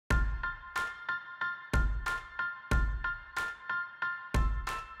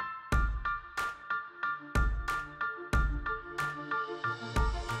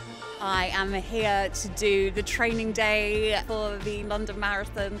I am here to do the training day for the London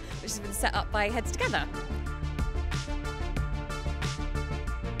Marathon, which has been set up by Heads Together.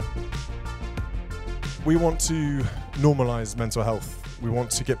 We want to normalise mental health. We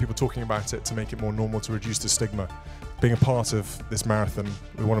want to get people talking about it to make it more normal, to reduce the stigma. Being a part of this marathon,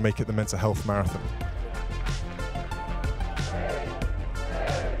 we want to make it the mental health marathon.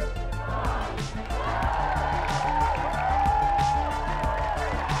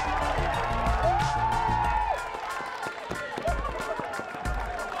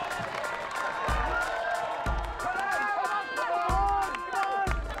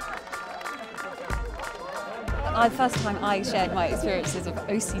 The first time I shared my experiences of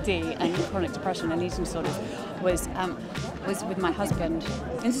OCD and chronic depression and eating disorders was with my husband.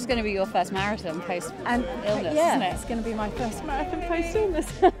 This is going to be your first marathon post-illness, yeah, isn't it? It's going to be my first marathon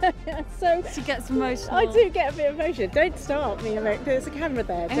post-illness. So she gets emotional. I do get a bit emotional. Don't start me. There's a camera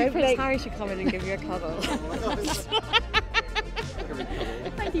there. And Prince Harry should come in and give you a cuddle.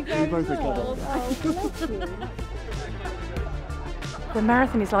 Thank you very much. The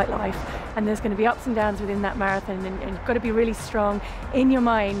marathon is like life, and there's going to be ups and downs within that marathon, and you've got to be really strong in your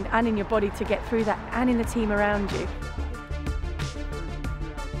mind and in your body to get through that, and in the team around you.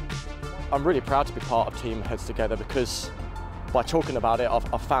 I'm really proud to be part of Team Heads Together, because by talking about it,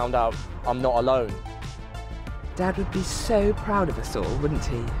 I've found out I'm not alone. Dad would be so proud of us all, wouldn't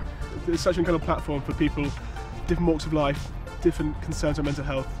he? There's such an incredible platform for people, different walks of life, different concerns on mental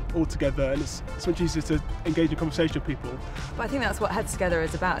health all together, and it's so much easier to engage in conversation with people. But I think that's what Heads Together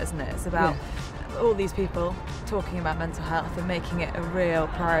is about, isn't it? It's about all these people talking about mental health and making it a real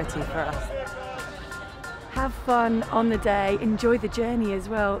priority for us. Have fun on the day, enjoy the journey as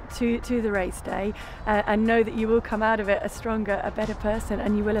well to the race day, and know that you will come out of it a stronger, a better person,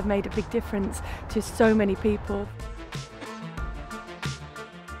 and you will have made a big difference to so many people.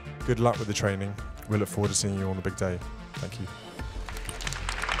 Good luck with the training. We look forward to seeing you on the big day. Thank you.